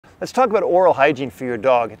Let's talk about oral hygiene for your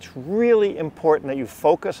dog. It's really important that you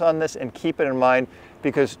focus on this and keep it in mind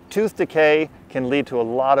because tooth decay can lead to a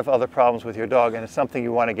lot of other problems with your dog, and it's something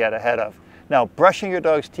you want to get ahead of. Now, brushing your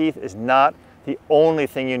dog's teeth is not the only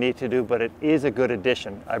thing you need to do, but it is a good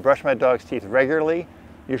addition. I brush my dog's teeth regularly,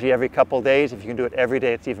 usually every couple of days. If you can do it every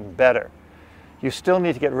day, it's even better. You still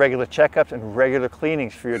need to get regular checkups and regular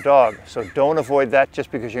cleanings for your dog, so don't avoid that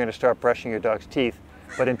just because you're going to start brushing your dog's teeth.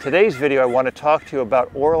 But in today's video, I want to talk to you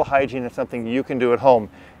about oral hygiene and something you can do at home,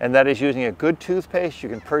 and that is using a good toothpaste. You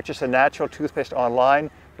can purchase a natural toothpaste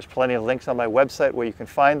online. There's plenty of links on my website where you can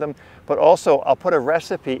find them. But also, I'll put a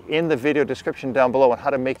recipe in the video description down below on how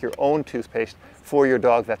to make your own toothpaste for your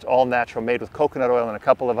dog that's all natural, made with coconut oil and a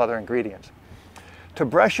couple of other ingredients. To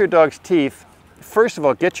brush your dog's teeth, first of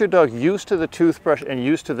all, get your dog used to the toothbrush and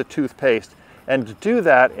used to the toothpaste. And to do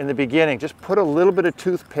that, in the beginning, just put a little bit of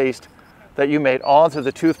toothpaste that you made onto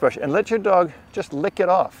the toothbrush and let your dog just lick it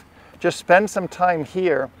off. Just spend some time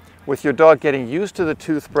here with your dog getting used to the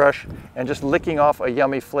toothbrush and just licking off a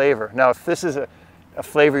yummy flavor. Now, if this is a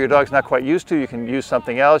flavor your dog's not quite used to, you can use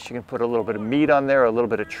something else. You can put a little bit of meat on there, or a little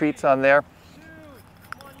bit of treats on there.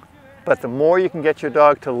 But the more you can get your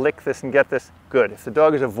dog to lick this and get this, good. If the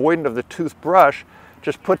dog is avoidant of the toothbrush,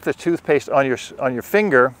 just put the toothpaste on your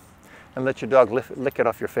finger and let your dog lick it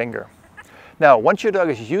off your finger. Now, once your dog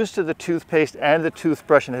is used to the toothpaste and the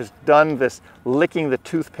toothbrush and has done this licking the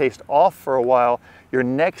toothpaste off for a while, your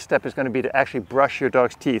next step is going to be to actually brush your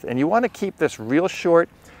dog's teeth. And you want to keep this real short.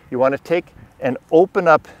 You want to take and open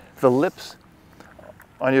up the lips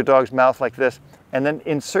on your dog's mouth like this, and then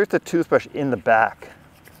insert the toothbrush in the back.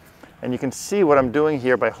 And you can see what I'm doing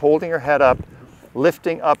here by holding her head up,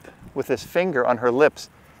 lifting up with this finger on her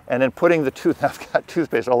lips, and then putting the tooth, I've got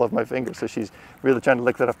toothpaste all over my fingers, so she's really trying to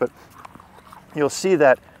lick that off, but you'll see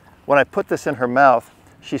that when I put this in her mouth,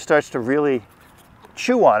 she starts to really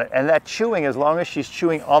chew on it. And that chewing, as long as she's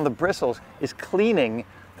chewing on the bristles, is cleaning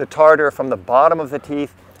the tartar from the bottom of the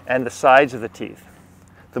teeth and the sides of the teeth.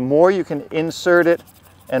 The more you can insert it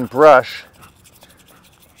and brush,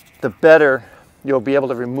 the better you'll be able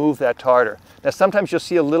to remove that tartar. Now, sometimes you'll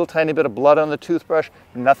see a little tiny bit of blood on the toothbrush,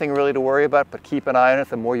 nothing really to worry about, but keep an eye on it.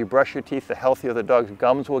 The more you brush your teeth, the healthier the dog's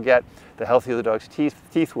gums will get, the healthier the dog's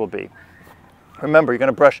teeth will be. Remember, you're going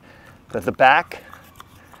to brush the back,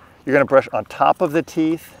 you're going to brush on top of the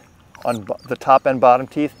teeth, on the top and bottom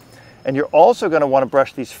teeth, and you're also going to want to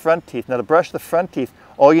brush these front teeth. Now, to brush the front teeth,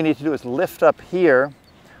 all you need to do is lift up here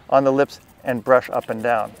on the lips and brush up and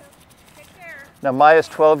down. Now, Maya's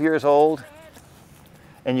 12 years old,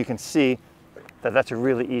 and you can see that that's a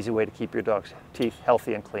really easy way to keep your dog's teeth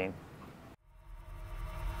healthy and clean.